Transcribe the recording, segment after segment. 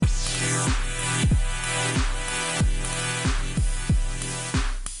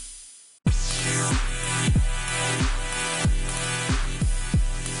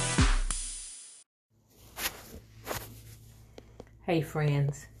Hey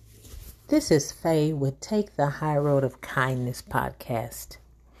friends, this is Faye with Take the High Road of Kindness podcast.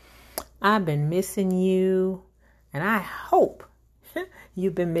 I've been missing you, and I hope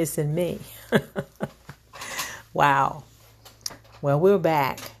you've been missing me. Wow. Well, we're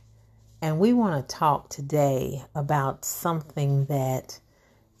back, and we want to talk today about something that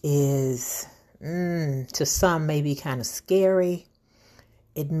is, to some, maybe kind of scary.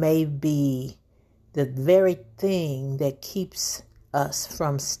 It may be the very thing that keeps us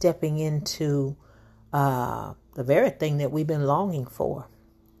from stepping into the very thing that we've been longing for.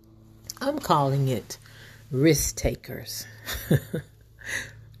 I'm calling it risk takers.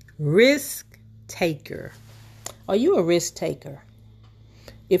 Risk taker. Are you a risk taker?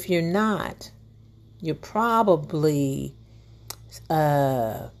 If you're not, you're probably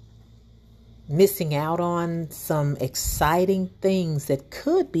missing out on some exciting things that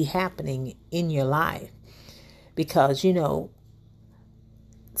could be happening in your life. Because,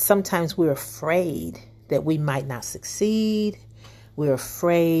 sometimes we're afraid that we might not succeed. We're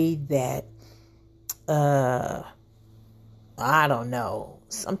afraid that, I don't know.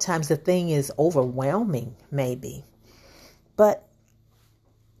 Sometimes the thing is overwhelming, maybe. But,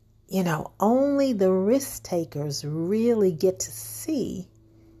 only the risk takers really get to see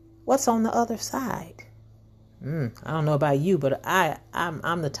what's on the other side. I don't know about you, but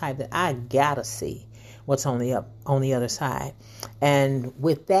I'm the type that I gotta see what's on the other side. And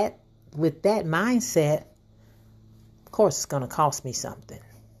with that mindset, of course, it's going to cost me something.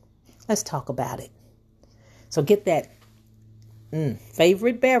 Let's talk about it. So get that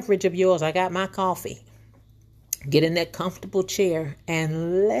favorite beverage of yours. I got my coffee. Get in that comfortable chair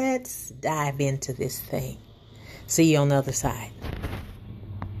and let's dive into this thing. See you on the other side.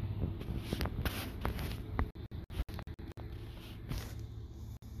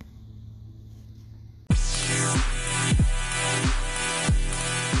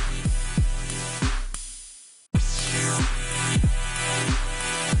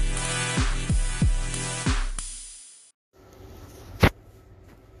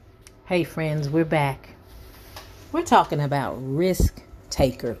 Hey friends, we're back. We're talking about risk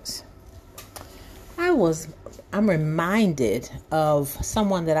takers. I'm reminded of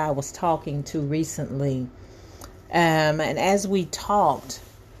someone that I was talking to recently. And as we talked,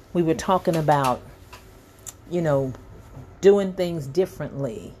 we were talking about, doing things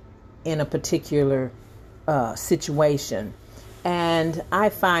differently in a particular situation. And I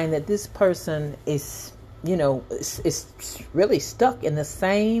find that this person is really stuck in the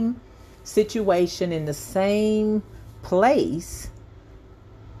same situation, in the same place.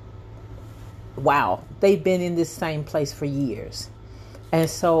 Wow, they've been in this same place for years. And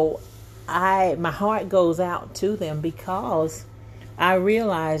so my heart goes out to them because I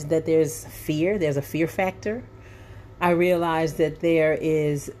realize that there's a fear factor. I realize that there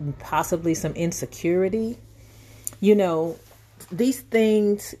is possibly some insecurity. These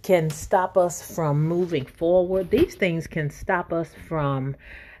things can stop us from moving forward. These things can stop us from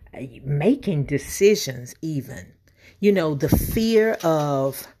making decisions even. The fear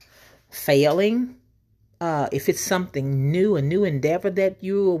of failing, if it's something new, a new endeavor that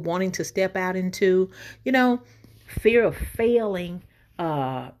you are wanting to step out into, fear of failing,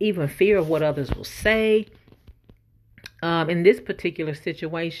 even fear of what others will say. In this particular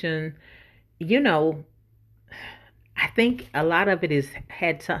situation, I think a lot of it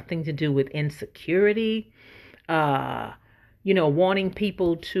had something to do with insecurity, wanting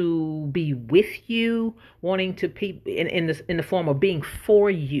people to be with you, wanting to in the form of being for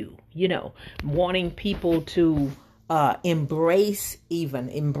you, wanting people to embracing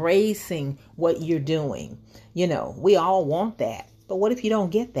what you're doing. We all want that. But what if you don't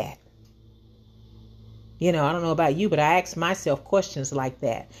get that? I don't know about you, but I ask myself questions like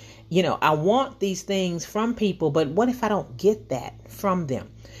that. I want these things from people, but what if I don't get that from them?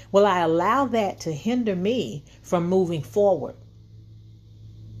 Will I allow that to hinder me from moving forward?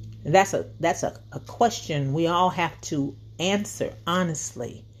 That's a question we all have to answer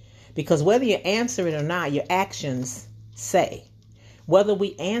honestly, because whether you answer it or not, your actions say. Whether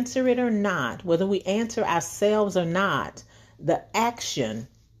we answer it or not, whether we answer ourselves or not, the action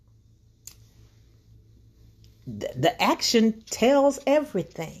tells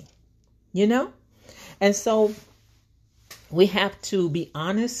everything, And so we have to be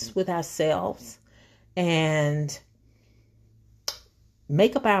honest with ourselves and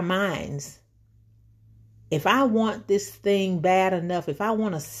make up our minds. If I want this thing bad enough, if I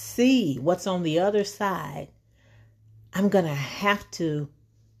want to see what's on the other side, I'm going to have to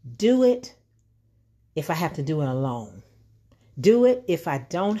do it if I have to do it alone. Do it if I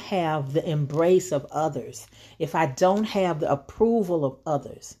don't have the embrace of others, if I don't have the approval of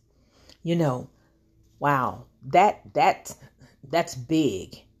others. You know, wow, that's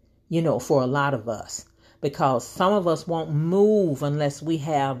big, for a lot of us, because some of us won't move unless we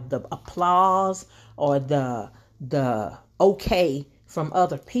have the applause or the okay from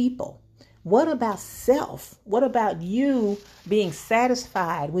other people. What about self? What about you being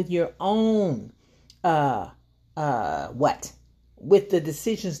satisfied with your own what? With the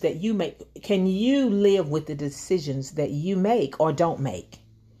decisions that you make? Can you live with the decisions that you make or don't make?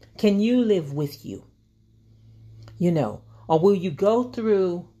 Can you live with you? Or will you go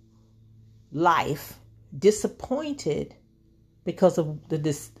through life disappointed because of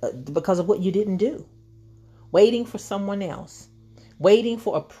because of what you didn't do, waiting for someone else, waiting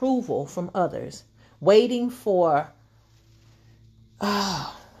for approval from others, waiting for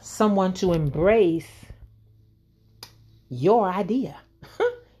someone to embrace your idea,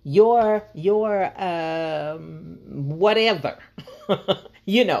 your whatever,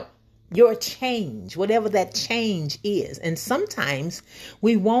 your change, whatever that change is. And sometimes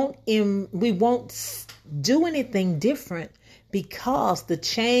we won't do anything different because the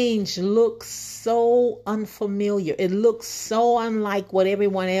change looks so unfamiliar. It looks so unlike what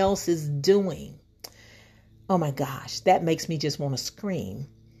everyone else is doing. Oh my gosh, that makes me just want to scream,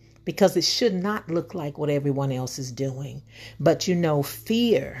 because it should not look like what everyone else is doing. But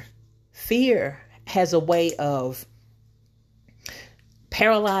fear has a way of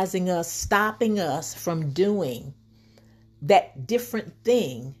paralyzing us, stopping us from doing that different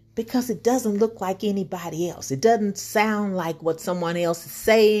thing, because it doesn't look like anybody else. It doesn't sound like what someone else is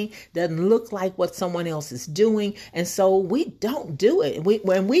saying, doesn't look like what someone else is doing. And so we don't do it.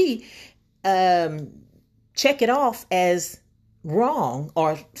 When we check it off as wrong,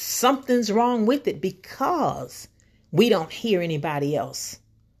 or something's wrong with it, because we don't hear anybody else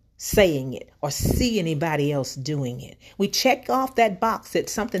saying it or see anybody else doing it. We check off that box that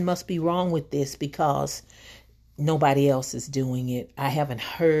something must be wrong with this because nobody else is doing it. I haven't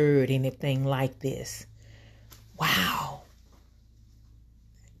heard anything like this. Wow.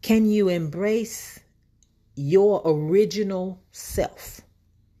 Can you embrace your original self?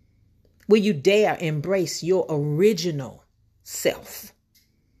 Will you dare embrace your original self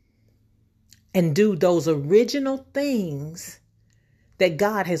and do those original things that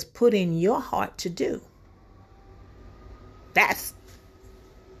God has put in your heart to do? That's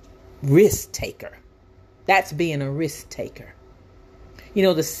risk taker. That's being a risk taker.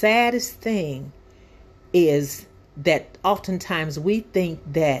 The saddest thing is that oftentimes we think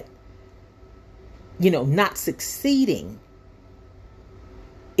that, not succeeding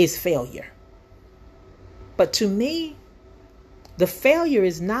is failure. But to me, the failure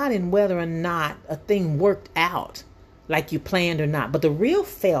is not in whether or not a thing worked out like you planned or not. But the real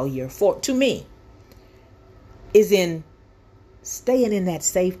failure to me is in staying in that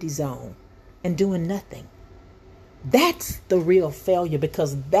safety zone and doing nothing. That's the real failure,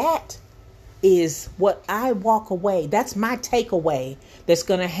 because that is what I walk away. That's my takeaway that's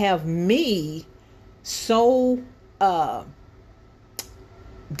going to have me so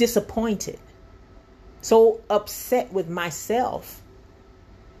disappointed, so upset with myself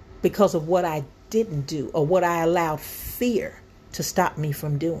because of what I didn't do or what I allowed fear to stop me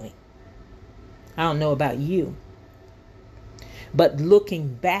from doing. I don't know about you, but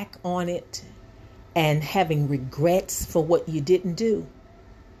looking back on it and having regrets for what you didn't do,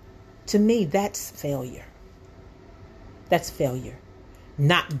 to me, that's failure. That's failure.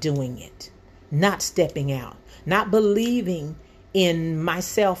 Not doing it, not stepping out, not believing in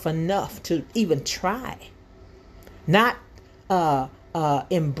myself enough to even try, not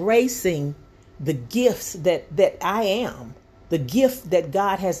embracing the gifts that I am, the gift that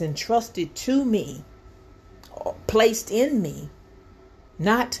God has entrusted to me, placed in me,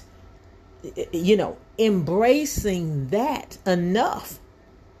 not, embracing that enough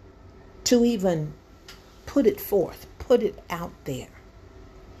to even put it forth, put it out there,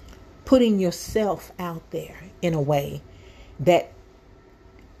 putting yourself out there in a way that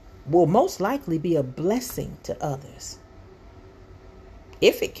will most likely be a blessing to others.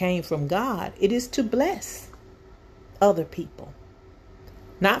 If it came from God, it is to bless other people,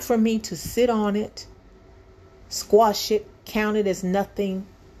 not for me to sit on it, squash it, count it as nothing,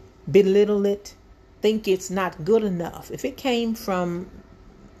 belittle it, think it's not good enough. If it came from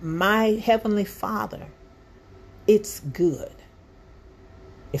my Heavenly Father, it's good.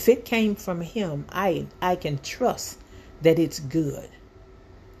 If it came from Him, I can trust that it's good.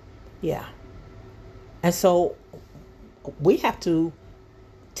 Yeah. And so we have to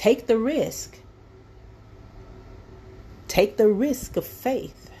take the risk take the risk of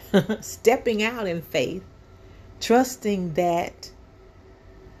faith, stepping out in faith, trusting that,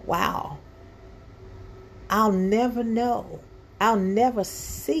 wow, I'll never know. I'll never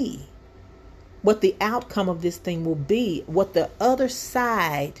see what the outcome of this thing will be, what the other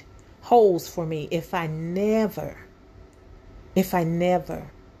side holds for me if I never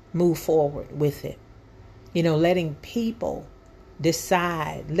move forward with it. Letting people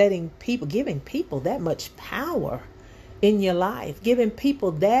decide, giving people that much power in your life, giving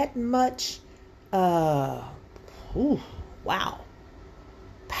people that much, power, to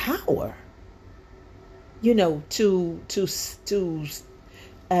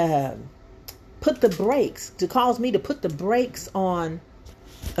put the brakes, to cause me to put the brakes on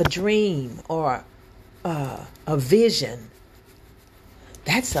a dream or a vision.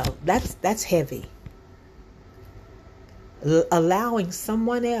 That's heavy. Allowing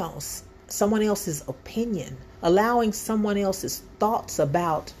someone else's opinion, allowing someone else's thoughts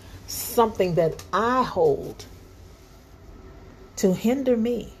about something that I hold to hinder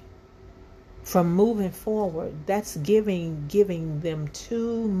me from moving forward. That's giving them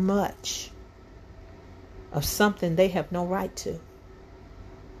too much of something they have no right to.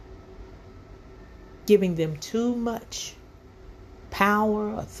 Giving them too much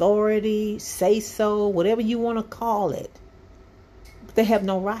power, authority, say so, whatever you want to call it. But they have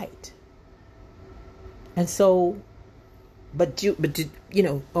no right. And so, but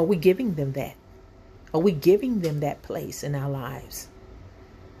are we giving them that? Are we giving them that place in our lives?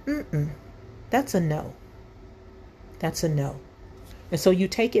 That's a no. That's a no. And so you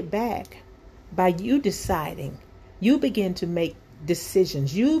take it back by you deciding. You begin to make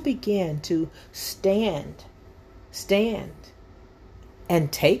decisions. You begin to stand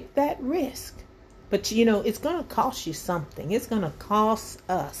and take that risk. But it's going to cost you something. It's going to cost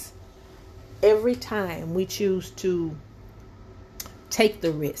us every time we choose to take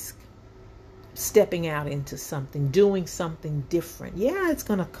the risk, stepping out into something, doing something different. Yeah, it's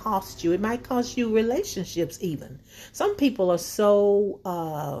going to cost you. It might cost you relationships even. Some people are so,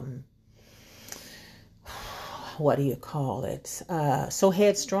 so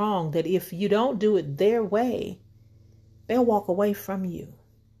headstrong that if you don't do it their way, they'll walk away from you.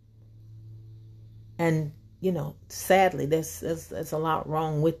 And, sadly, there's a lot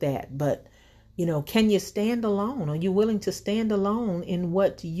wrong with that. But, can you stand alone? Are you willing to stand alone in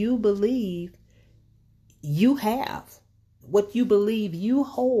what you believe you have, what you believe you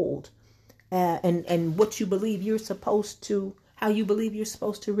hold, and what you believe how you believe you're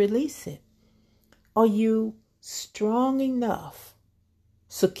supposed to release it? Are you strong enough,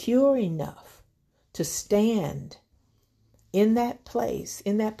 secure enough to stand in that place,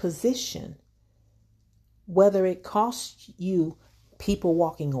 in that position, whether it costs you people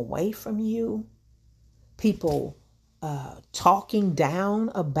walking away from you, people talking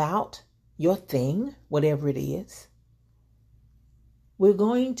down about your thing, whatever it is? We're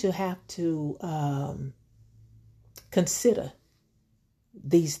going to have to consider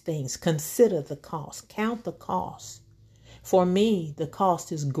these things. Consider the cost. Count the cost. For me, the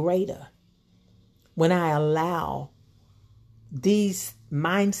cost is greater when I allow these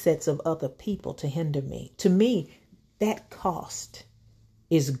mindsets of other people to hinder me. To me, that cost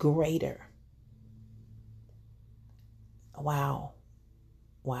is greater. Wow.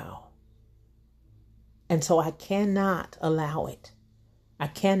 And so I cannot allow it. I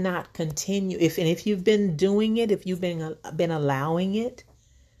cannot continue. If you've been doing it, if you've been allowing it,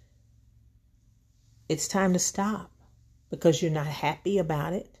 it's time to stop, because you're not happy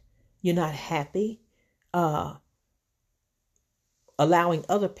about it. You're not happy allowing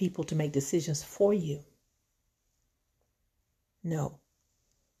other people to make decisions for you. No.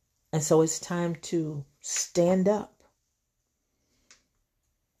 And so it's time to stand up.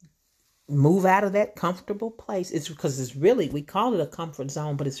 Move out of that comfortable place. It's because it's really, we call it a comfort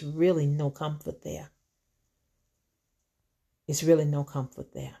zone, but it's really no comfort there. It's really no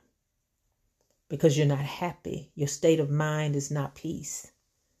comfort there. Because you're not happy. Your state of mind is not peace.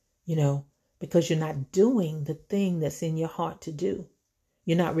 Because you're not doing the thing that's in your heart to do.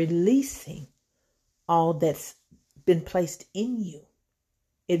 You're not releasing all that's been placed in you.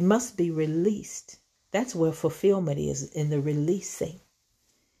 It must be released. That's where fulfillment is, in the releasing.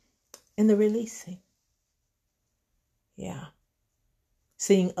 In the releasing. Yeah.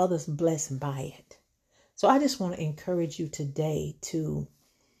 Seeing others blessed by it. So I just want to encourage you today to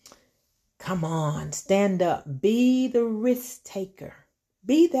come on, stand up, be the risk taker.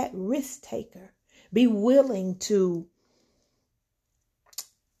 Be that risk taker. Be willing to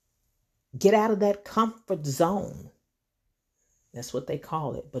get out of that comfort zone. That's what they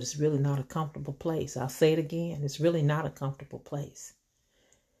call it, but it's really not a comfortable place. I'll say it again. It's really not a comfortable place.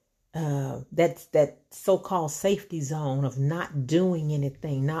 That's that so-called safety zone of not doing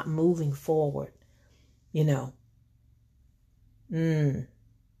anything, not moving forward. It's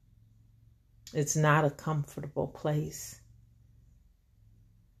not a comfortable place.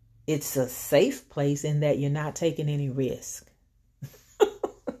 It's a safe place in that you're not taking any risk.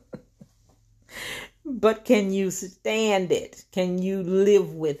 But can you stand it? Can you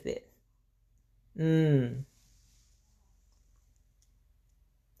live with it?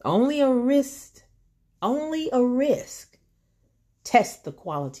 Only a risk tests the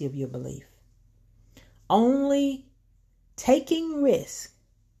quality of your belief. Only taking risk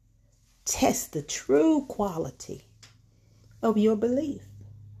tests the true quality of your belief.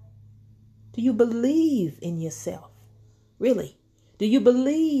 Do you believe in yourself? Really? Do you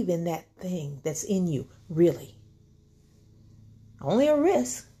believe in that thing that's in you? Really? Only a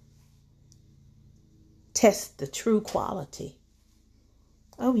risk tests the true quality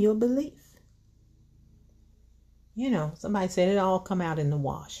of your belief. Somebody said it all come out in the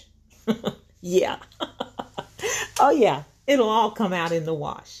wash. Yeah. Oh yeah, it'll all come out in the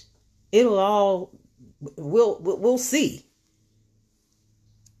wash. We'll see.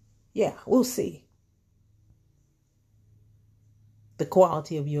 Yeah, we'll see the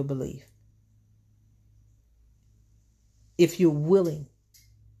quality of your belief. If you're willing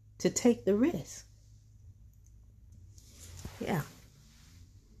to take the risk. Yeah.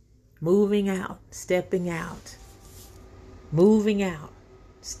 Moving out, stepping out. Moving out,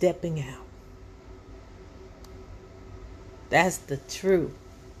 stepping out. That's the true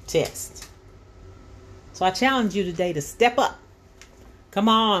test. So I challenge you today to step up. Come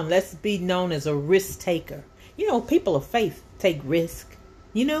on, let's be known as a risk taker. People of faith take risk.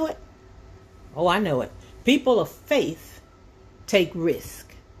 You know it? Oh, I know it. People of faith take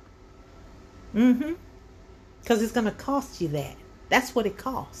risk. Because it's going to cost you that. That's what it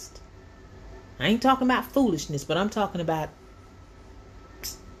costs. I ain't talking about foolishness, but I'm talking about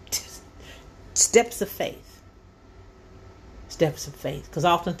steps of faith. Steps of faith. Because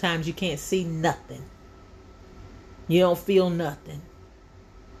oftentimes you can't see nothing. You don't feel nothing.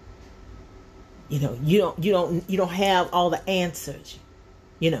 You don't have all the answers.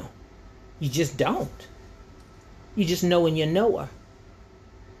 You just don't. You just know in your knower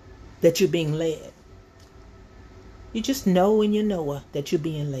that you're being led. You just know in your knower that you're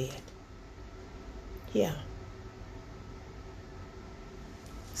being led. Yeah.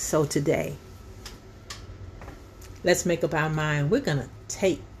 So today, let's make up our mind. We're going to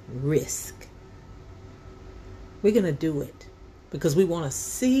take risk. We're going to do it because we want to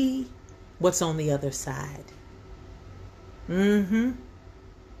see what's on the other side. No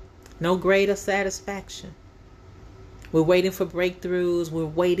greater satisfaction. We're waiting for breakthroughs. We're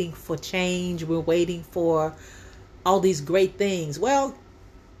waiting for change. We're waiting for all these great things. Well,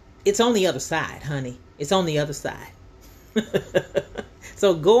 it's on the other side, honey. It's on the other side.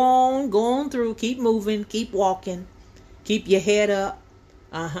 So go on through. Keep moving. Keep walking. Keep your head up.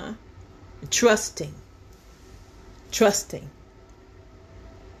 Trusting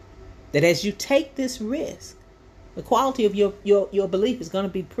that as you take this risk, the quality of your belief is going to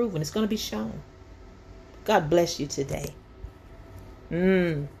be proven. It's going to be shown. God bless you today.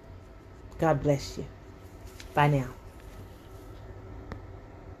 God bless you. Bye now.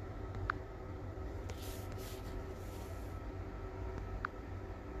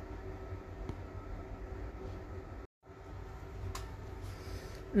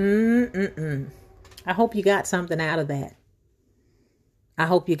 I hope you got something out of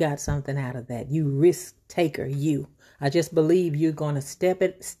that. You risk taker, you. I just believe you're going to step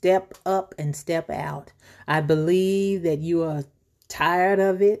up and step out. I believe that you are tired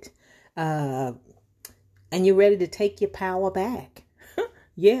of it, and you're ready to take your power back.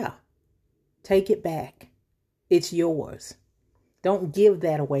 Yeah, take it back. It's yours. Don't give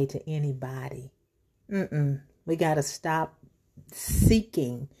that away to anybody. We got to stop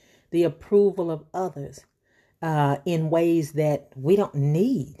seeking the approval of others in ways that we don't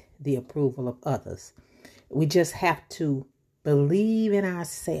need the approval of others. We just have to believe in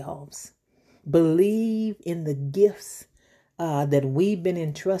ourselves, believe in the gifts that we've been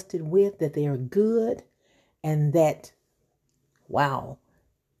entrusted with, that they are good, and that, wow,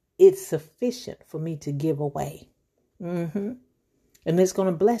 it's sufficient for me to give away. And it's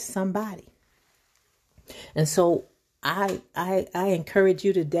going to bless somebody. And so I encourage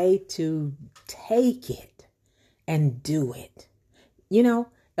you today to take it and do it.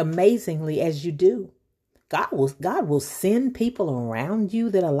 Amazingly, as you do, God will send people around you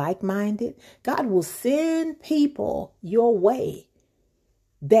that are like-minded. God will send people your way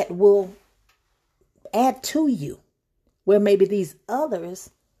that will add to you where maybe these others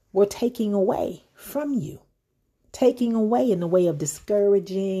were taking away from you. Taking away in the way of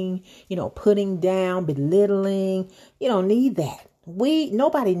discouraging, putting down, belittling. You don't need that.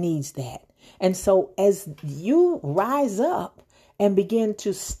 Nobody needs that. And so as you rise up and begin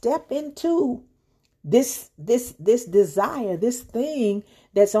to step into this desire, this thing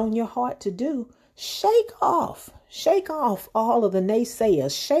that's on your heart to do, shake off all of the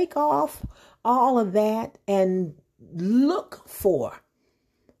naysayers, shake off all of that and look for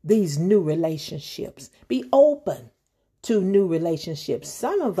these new relationships. Be open to new relationships.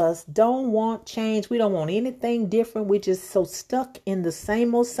 Some of us don't want change. We don't want anything different. We're just so stuck in the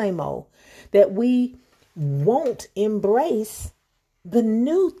same old that we won't embrace the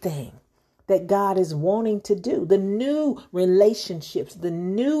new thing that God is wanting to do, the new relationships, the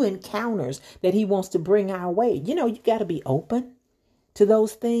new encounters that he wants to bring our way. You got to be open to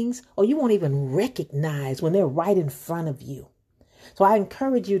those things, or you won't even recognize when they're right in front of you. So I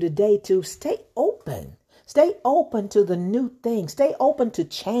encourage you today to stay open. Stay open to the new thing. Stay open to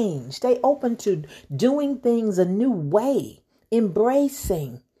change. Stay open to doing things a new way,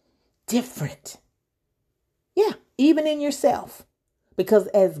 embracing different. Yeah, even in yourself. Because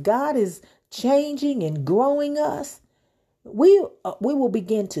as God is changing and growing us, we will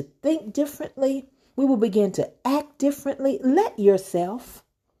begin to think differently. We will begin to act differently. Give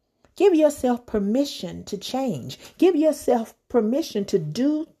yourself permission to change. Give yourself permission to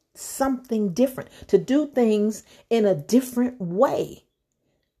do something different, to do things in a different way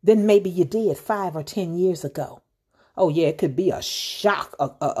than maybe you did 5 or 10 years ago. Oh yeah, it could be a shock,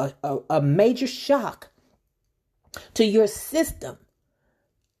 a major shock to your system,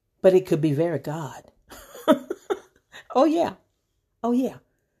 but it could be very God. Oh yeah.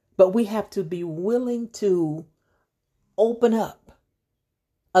 But we have to be willing to open up,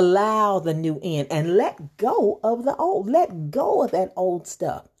 allow the new in, and let go of the old. Let go of that old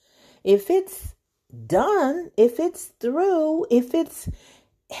stuff. If it's done, if it's through, if it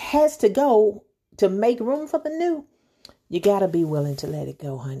has to go to make room for the new, you got to be willing to let it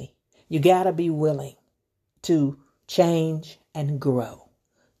go, honey. You got to be willing to change and grow.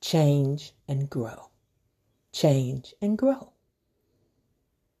 Change and grow. Change and grow.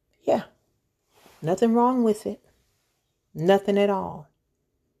 Yeah. Nothing wrong with it. Nothing at all.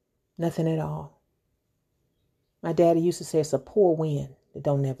 Nothing at all. My daddy used to say it's a poor wind that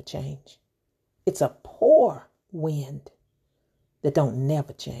don't never change. It's a poor wind that don't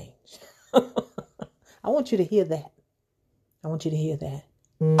never change. I want you to hear that. I want you to hear that.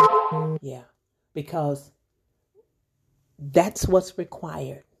 Yeah. Because that's what's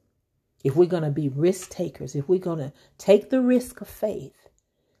required. If we're going to be risk takers, if we're going to take the risk of faith,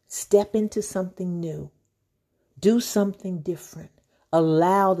 step into something new, do something different,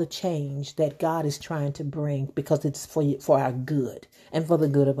 allow the change that God is trying to bring, because it's for our good and for the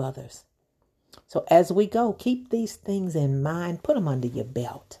good of others. So as we go, keep these things in mind, put them under your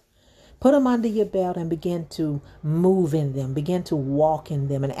belt. Put them under your belt and begin to move in them, begin to walk in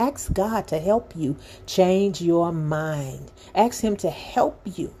them, and ask God to help you change your mind. Ask him to help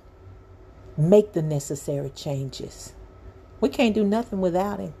you make the necessary changes. We can't do nothing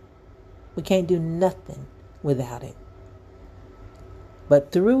without him. We can't do nothing without him.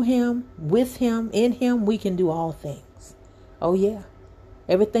 But through him, with him, in him, we can do all things. Oh yeah.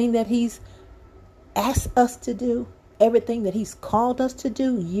 Everything that he's asked us to do, everything that he's called us to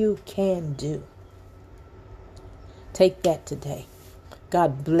do, you can do. Take that today.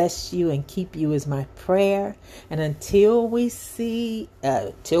 God bless you and keep you is my prayer. And until we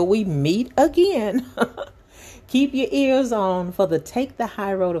meet again, keep your ears on for the Take the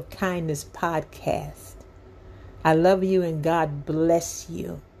High Road of Kindness podcast. I love you and God bless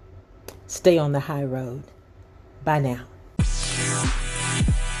you. Stay on the high road. Bye now.